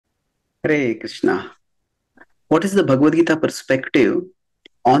Hare Krishna. What is the Bhagavad Gita perspective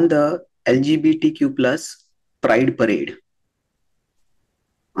on the LGBTQ plus Pride Parade?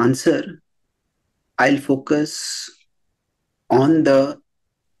 Answer: I'll focus on the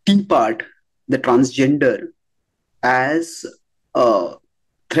T part, the transgender, as a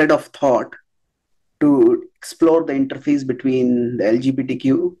thread of thought to explore the interface between the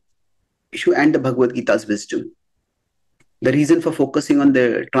LGBTQ issue and the Bhagavad Gita's wisdom. The reason for focusing on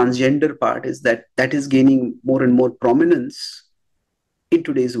the transgender part is that that is gaining more and more prominence in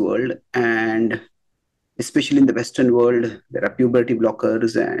today's world, and especially in the Western world, there are puberty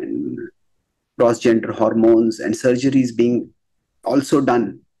blockers and cross-gender hormones and surgeries being also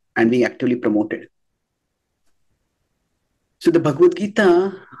done and being actively promoted. So the Bhagavad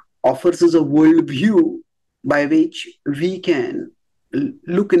Gita offers us a worldview by which we can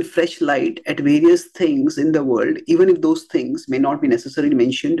look in fresh light at various things in the world, even if those things may not be necessarily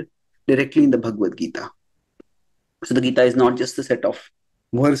mentioned directly in the Bhagavad Gita. So the Gita is not just a set of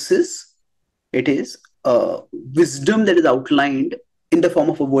verses, it is a wisdom that is outlined in the form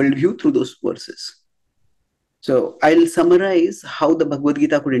of a worldview through those verses. So I'll summarize how the Bhagavad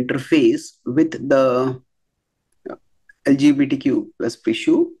Gita could interface with the LGBTQ plus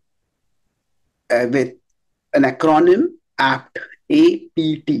issue with an acronym APT,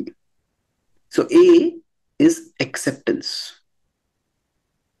 APT. So A is acceptance.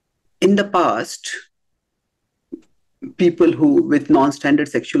 In the past, people who with non-standard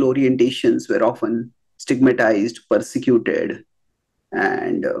sexual orientations were often stigmatized, persecuted,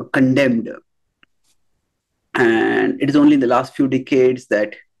 and condemned. And it is only in the last few decades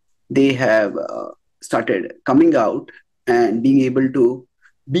that they have started coming out and being able to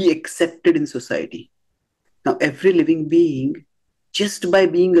be accepted in society. Now, every living being, just by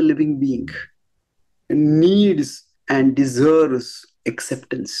being a living being, needs and deserves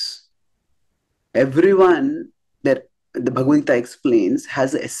acceptance. Everyone that the Bhagavad Gita explains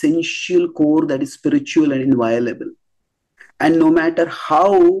has an essential core that is spiritual and inviolable. And no matter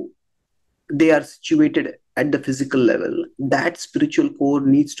how they are situated at the physical level, that spiritual core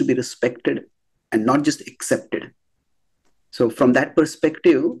needs to be respected and not just accepted. So from that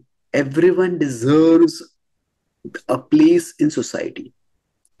perspective, everyone deserves a place in society.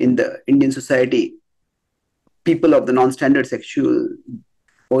 In the Indian society, people of the non-standard sexual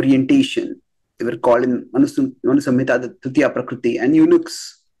orientation, they were called in Manu Samhita the Tritiya Prakriti, and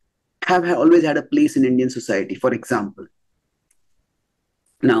eunuchs have always had a place in Indian society, for example.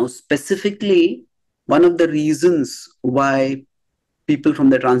 Now, specifically, one of the reasons why people from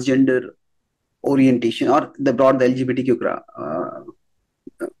the transgender orientation or the broad LGBTQ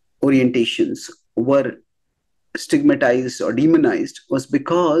orientations were stigmatized or demonized was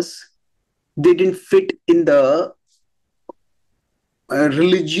because they didn't fit in the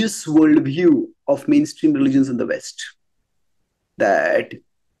religious worldview of mainstream religions in the West. That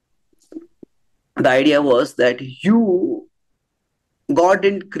the idea was that God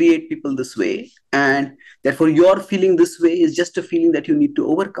didn't create people this way, and therefore your feeling this way is just a feeling that you need to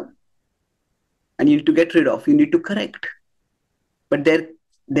overcome and you need to get rid of, you need to correct. But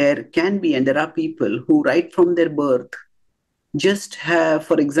there can be, and there are people who right from their birth just have,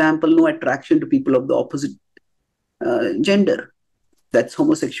 for example, no attraction to people of the opposite gender. That's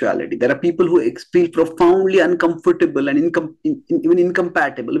homosexuality. There are people who feel profoundly uncomfortable and even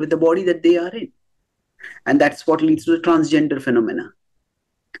incompatible with the body that they are in. And that's what leads to the transgender phenomena.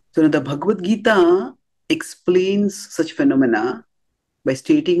 So the Bhagavad Gita explains such phenomena by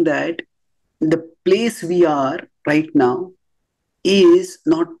stating that the place we are right now is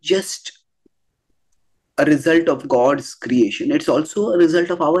not just a result of God's creation, it's also a result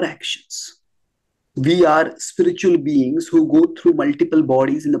of our actions. We are spiritual beings who go through multiple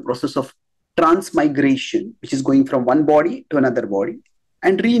bodies in the process of transmigration, which is going from one body to another body,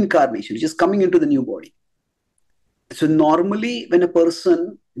 and reincarnation, which is coming into the new body. So normally when a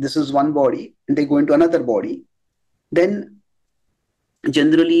person, this is one body, and they go into another body, then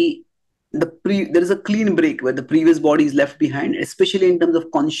generally there is a clean break where the previous body is left behind, especially in terms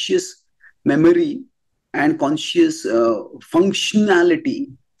of conscious memory and conscious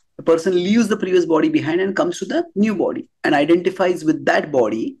functionality. The person leaves the previous body behind and comes to the new body and identifies with that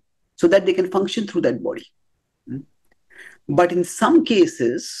body so that they can function through that body. But in some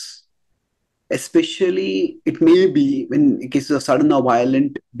cases, especially it may be when in cases of sudden or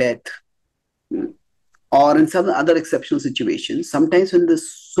violent death, or in some other exceptional situations, sometimes when the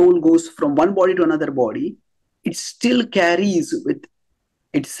soul goes from one body to another body, it still carries with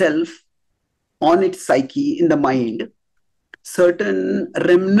itself on its psyche, in the mind, certain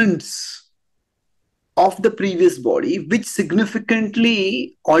remnants of the previous body, which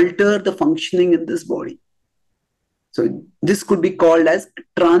significantly alter the functioning in this body. So this could be called as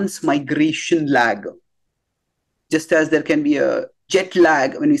transmigration lag. Just as there can be a jet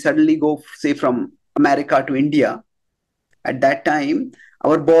lag when we suddenly go, say, from America to India, at that time,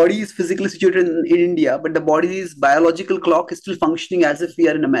 our body is physically situated in India, but the body's biological clock is still functioning as if we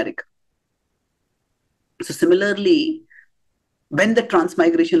are in America. So similarly, when the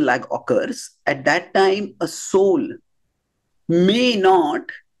transmigration lag occurs, at that time, a soul may not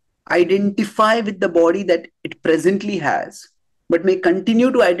identify with the body that it presently has, but may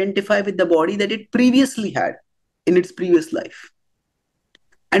continue to identify with the body that it previously had in its previous life.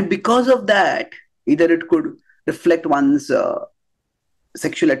 And because of that, either it could reflect one's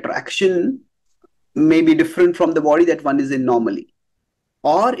sexual attraction may be different from the body that one is in normally,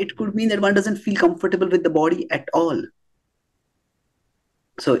 or it could mean that one doesn't feel comfortable with the body at all.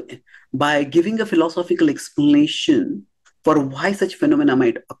 So by giving a philosophical explanation for why such phenomena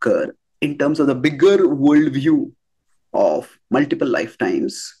might occur in terms of the bigger worldview of multiple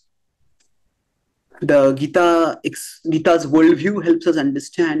lifetimes, the Gita's worldview helps us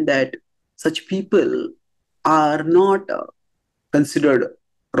understand that such people are not considered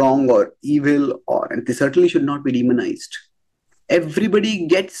wrong or evil, and they certainly should not be demonized. Everybody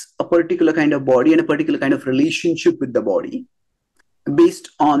gets a particular kind of body and a particular kind of relationship with the body based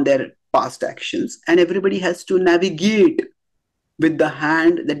on their past actions, and everybody has to navigate with the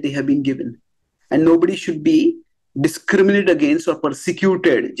hand that they have been given. And nobody should be discriminated against or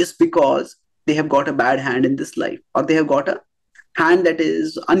persecuted just because they have got a bad hand in this life, or they have got a hand that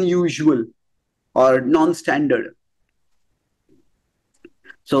is unusual or non-standard.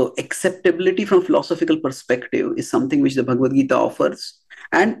 So acceptability from philosophical perspective is something which the Bhagavad-Gita offers,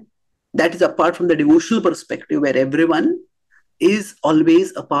 and that is apart from the devotional perspective where everyone is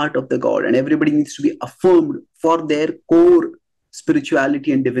always a part of the God and everybody needs to be affirmed for their core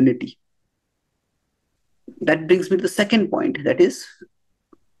spirituality and divinity. That brings me to the second point, that is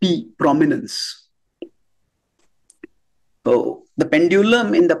P, prominence. So the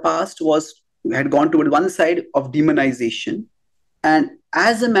pendulum in the past had gone toward one side of demonization, and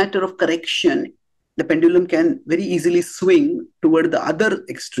as a matter of correction, the pendulum can very easily swing toward the other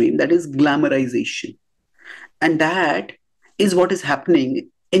extreme, that is glamorization. And that is what is happening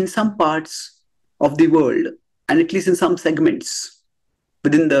in some parts of the world, and at least in some segments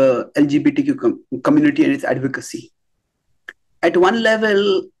within the LGBTQ community and its advocacy. At one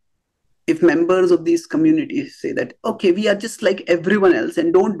level, if members of these communities say that, okay, we are just like everyone else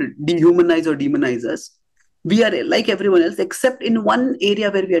and don't dehumanize or demonize us, we are like everyone else except in one area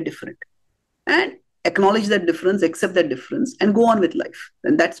where we are different, and acknowledge that difference, accept that difference, and go on with life,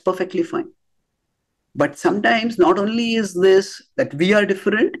 then that's perfectly fine. But sometimes not only is this that we are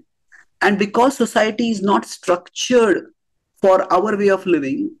different, and because society is not structured for our way of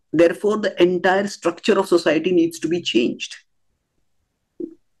living, therefore the entire structure of society needs to be changed.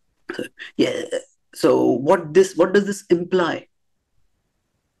 Yeah. So what does this imply?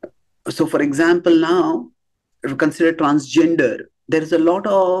 So for example, now if you consider transgender, there is a lot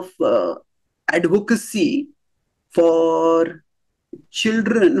of advocacy for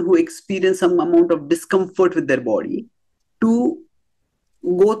children who experience some amount of discomfort with their body to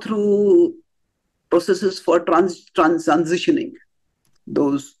go through processes for transitioning.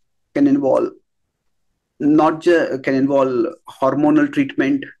 Those can involve can involve hormonal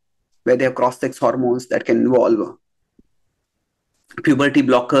treatment where they have cross-sex hormones, that can involve puberty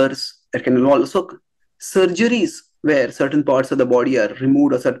blockers, that can involve also surgeries where certain parts of the body are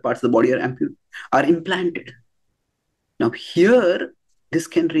removed or certain parts of the body are implanted. Now here, this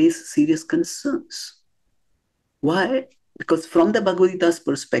can raise serious concerns. Why? Because from the Bhagavad Gita's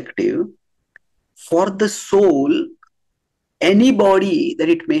perspective, for the soul, any body that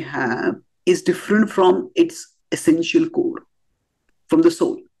it may have is different from its essential core, from the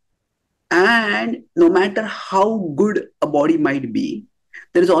soul. And no matter how good a body might be,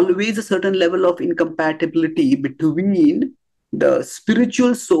 there is always a certain level of incompatibility between the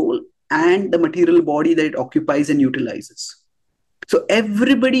spiritual soul and the material body that it occupies and utilizes. So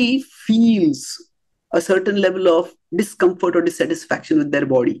everybody feels a certain level of discomfort or dissatisfaction with their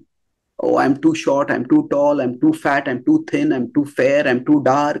body. Oh, I'm too short, I'm too tall, I'm too fat, I'm too thin, I'm too fair, I'm too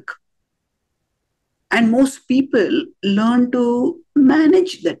dark. And most people learn to live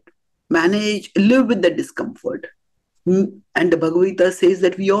with that discomfort. And the Bhagavad Gita says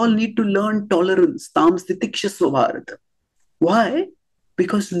that we all need to learn tolerance, tam stitikshasva bharata. Why?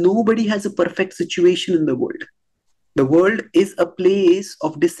 Because nobody has a perfect situation in the world. The world is a place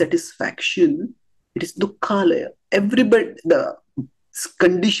of dissatisfaction. It is dukkhalaya. Everybody, the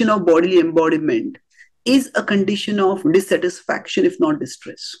condition of bodily embodiment is a condition of dissatisfaction, if not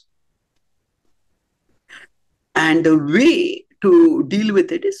distress. And the way to deal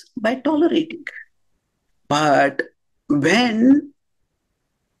with it is by tolerating. But when,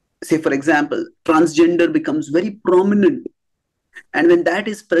 say, for example, transgender becomes very prominent, and when that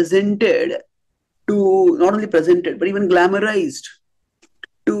is presented to, not only presented, but even glamorized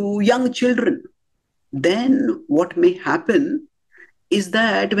to young children, then what may happen is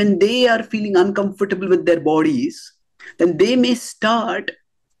that when they are feeling uncomfortable with their bodies, then they may start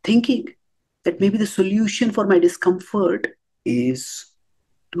thinking that maybe the solution for my discomfort is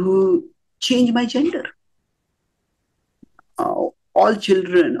to change my gender. All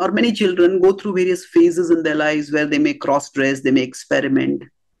children, or many children, go through various phases in their lives where they may cross-dress, they may experiment.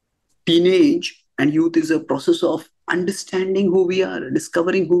 Teenage and youth is a process of understanding who we are,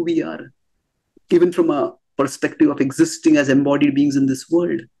 discovering who we are, even from a perspective of existing as embodied beings in this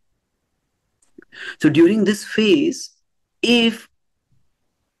world. So during this phase, if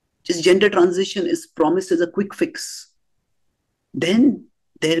just gender transition is promised as a quick fix, then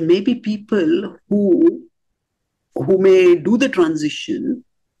there may be people who may do the transition,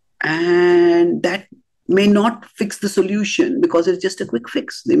 and that may not fix the solution because it's just a quick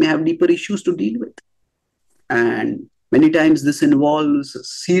fix. They may have deeper issues to deal with. And many times this involves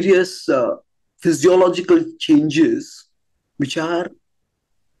serious physiological changes which are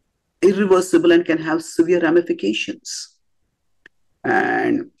irreversible and can have severe ramifications.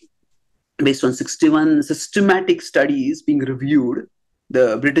 And based on 61 systematic studies being reviewed,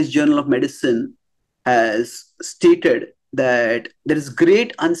 the British Journal of Medicine has stated that there is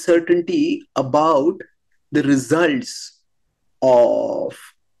great uncertainty about the results of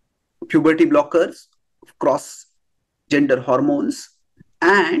puberty blockers, cross-gender hormones,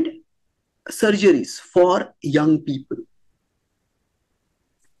 and surgeries for young people.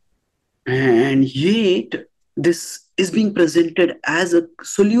 And yet, this is being presented as a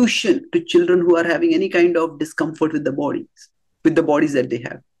solution to children who are having any kind of discomfort with the bodies that they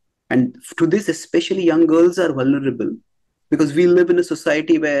have. And to this, especially young girls are vulnerable, because we live in a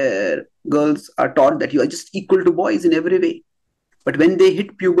society where girls are taught that you are just equal to boys in every way. But when they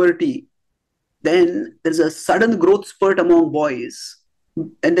hit puberty, then there's a sudden growth spurt among boys,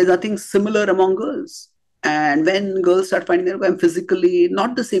 and there's nothing similar among girls. And when girls start finding that I'm physically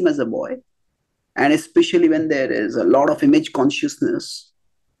not the same as a boy, and especially when there is a lot of image consciousness,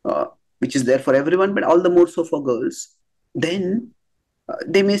 which is there for everyone, but all the more so for girls, then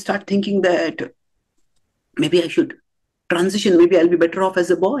they may start thinking that maybe I should transition, maybe I'll be better off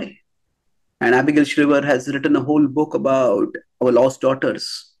as a boy. And Abigail Shriver has written a whole book about our lost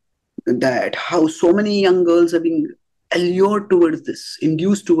daughters, that how so many young girls are being allured towards this,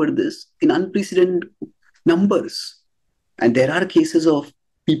 induced toward this in unprecedented numbers. And there are cases of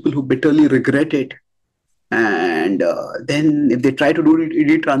people who bitterly regret it. And then if they try to do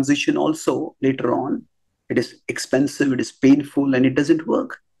retransition also later on, it is expensive, it is painful, and it doesn't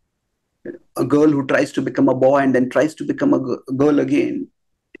work. A girl who tries to become a boy and then tries to become a girl again,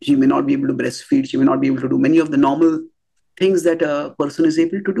 she may not be able to breastfeed, she may not be able to do many of the normal things that a person is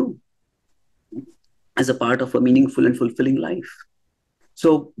able to do as a part of a meaningful and fulfilling life.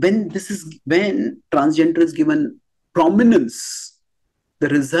 So when transgender is given prominence, the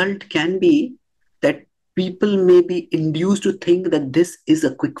result can be that people may be induced to think that this is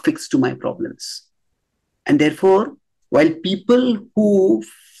a quick fix to my problems. And therefore, while people who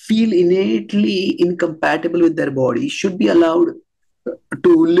feel innately incompatible with their body should be allowed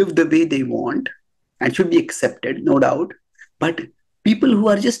to live the way they want and should be accepted, no doubt, but people who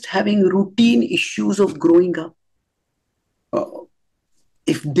are just having routine issues of growing up,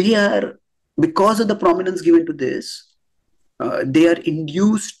 if they are, because of the prominence given to this, they are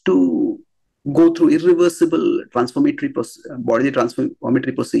induced to go through irreversible bodily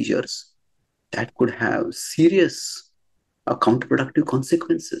transformatory procedures that could have serious counterproductive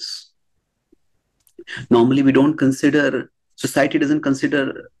consequences. Normally, society doesn't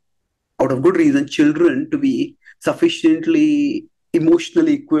consider, out of good reason, children to be sufficiently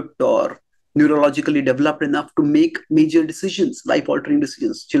emotionally equipped or neurologically developed enough to make major decisions, life-altering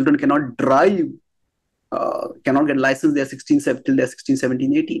decisions. Children cannot drive, cannot get licensed till they're 16,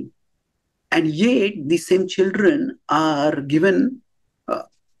 17, 18. And yet, these same children are given,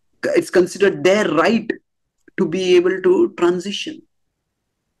 it's considered their right to be able to transition.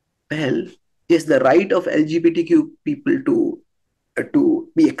 Well, yes, the right of LGBTQ people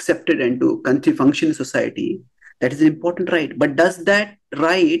to be accepted and to function in society, that is an important right. But does that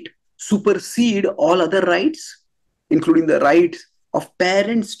right supersede all other rights, including the right of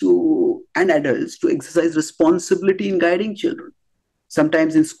parents and adults to exercise responsibility in guiding children?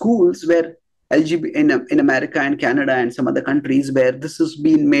 Sometimes in schools where LGBT in America and Canada and some other countries where this has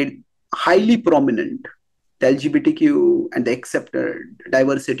been made highly prominent. The LGBTQ and the accepted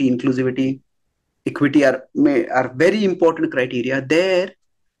diversity, inclusivity, equity are very important criteria. There,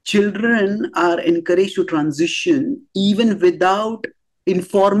 children are encouraged to transition even without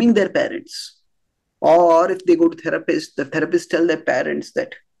informing their parents. Or if they go to therapist, the therapist tell their parents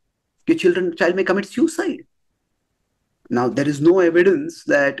that your child may commit suicide. Now, there is no evidence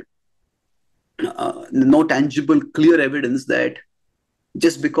that, no tangible, clear evidence that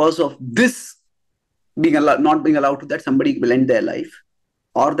just because of this not being allowed to that, somebody will end their life,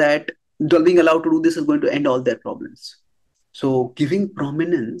 or that being allowed to do this is going to end all their problems. So giving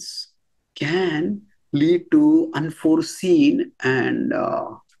prominence can lead to unforeseen and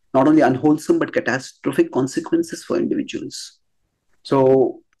not only unwholesome but catastrophic consequences for individuals.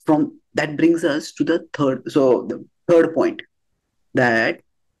 So from that brings us to the third point, that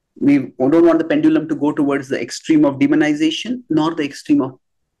we don't want the pendulum to go towards the extreme of demonization nor the extreme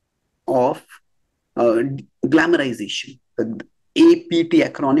of glamorization. The APT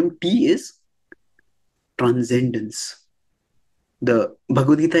acronym T is transcendence. The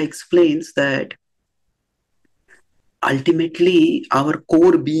Bhagavad-Gita explains that ultimately our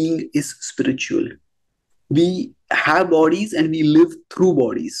core being is spiritual. We have bodies and we live through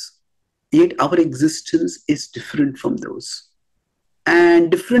bodies, yet our existence is different from those.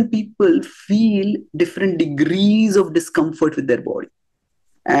 And different people feel different degrees of discomfort with their body.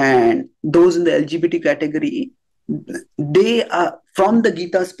 And those in the LGBT category, they are, from the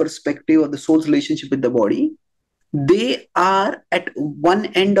Gita's perspective of the soul's relationship with the body, they are at one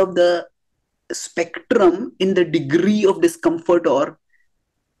end of the spectrum in the degree of discomfort or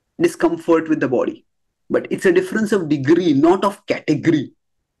discomfort with the body. But it's a difference of degree, not of category.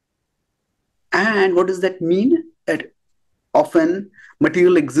 And what does that mean? That often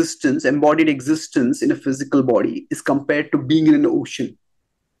material existence, embodied existence in a physical body is compared to being in an ocean.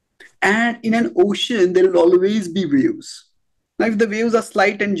 And in an ocean, there will always be waves. Now, if the waves are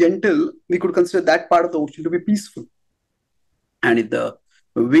slight and gentle, we could consider that part of the ocean to be peaceful. And if the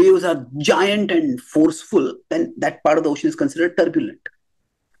waves are giant and forceful, then that part of the ocean is considered turbulent.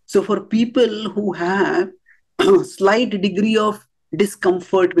 So for people who have a slight degree of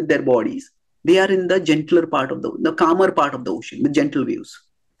discomfort with their bodies, they are in the gentler part of the calmer part of the ocean with gentle waves.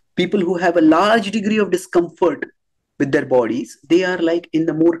 People who have a large degree of discomfort with their bodies, they are like in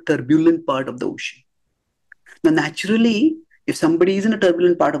the more turbulent part of the ocean. Now, naturally, if somebody is in a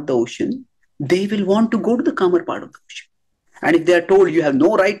turbulent part of the ocean, they will want to go to the calmer part of the ocean. And if they are told you have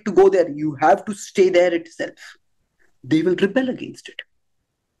no right to go there, you have to stay there itself, they will rebel against it.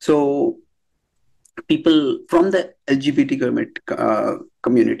 So people from the LGBT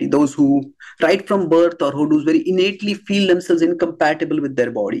community, those who right from birth or who do very innately feel themselves incompatible with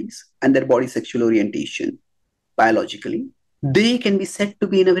their bodies and their body sexual orientation biologically, they can be said to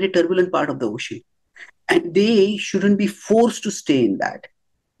be in a very turbulent part of the ocean. And they shouldn't be forced to stay in that.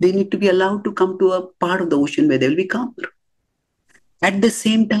 They need to be allowed to come to a part of the ocean where they will be calmer. At the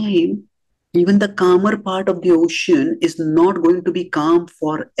same time, even the calmer part of the ocean is not going to be calm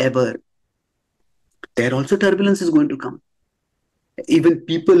forever. There also turbulence is going to come. Even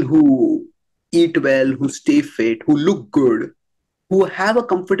people who eat well, who stay fit, who look good, who have a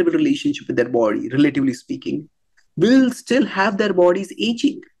comfortable relationship with their body, relatively speaking, will still have their bodies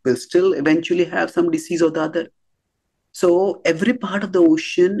aging, will still eventually have some disease or the other. So every part of the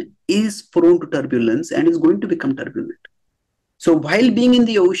ocean is prone to turbulence and is going to become turbulent. So while being in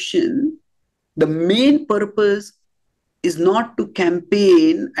the ocean, the main purpose is not to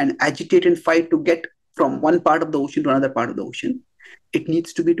campaign and agitate and fight to get from one part of the ocean to another part of the ocean. It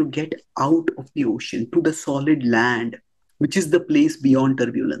needs to be to get out of the ocean to the solid land, which is the place beyond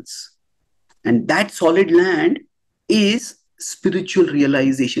turbulence. And that solid land is spiritual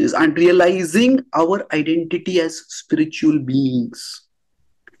realization, and realizing our identity as spiritual beings.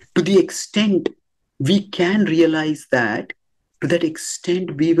 To the extent we can realize that, to that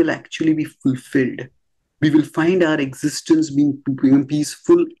extent we will actually be fulfilled. We will find our existence being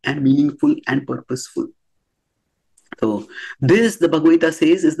peaceful and meaningful and purposeful. So this, the Bhagavad-Gita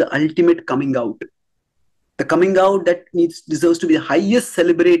says, is the ultimate coming out. The coming out that deserves to be the highest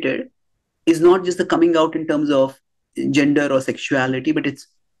celebrated is not just the coming out in terms of gender or sexuality, but it's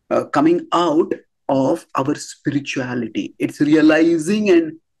coming out of our spirituality. It's realizing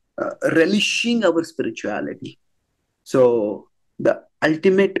and relishing our spirituality. So the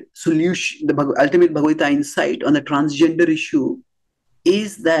ultimate solution, the ultimate Bhagavad-Gita insight on the transgender issue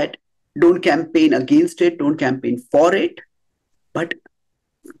is that don't campaign against it, don't campaign for it, but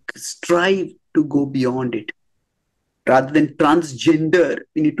strive to go beyond it. Rather than transgender,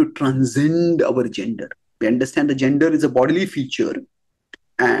 we need to transcend our gender. We understand the gender is a bodily feature,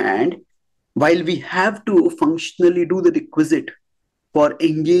 and while we have to functionally do the requisite for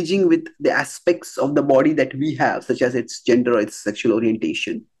engaging with the aspects of the body that we have, such as its gender or its sexual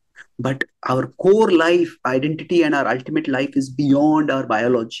orientation, but our core life, identity, and our ultimate life is beyond our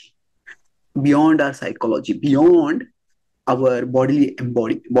biology, beyond our psychology, beyond our bodily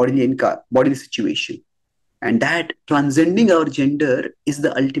situation. And that transcending our gender is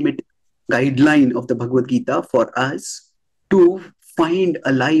the ultimate guideline of the Bhagavad Gita for us to find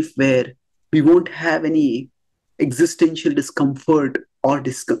a life where we won't have any existential discomfort or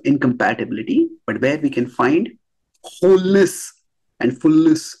incompatibility, but where we can find wholeness and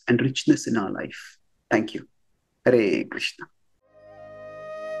fullness and richness in our life. Thank you. Hare Krishna.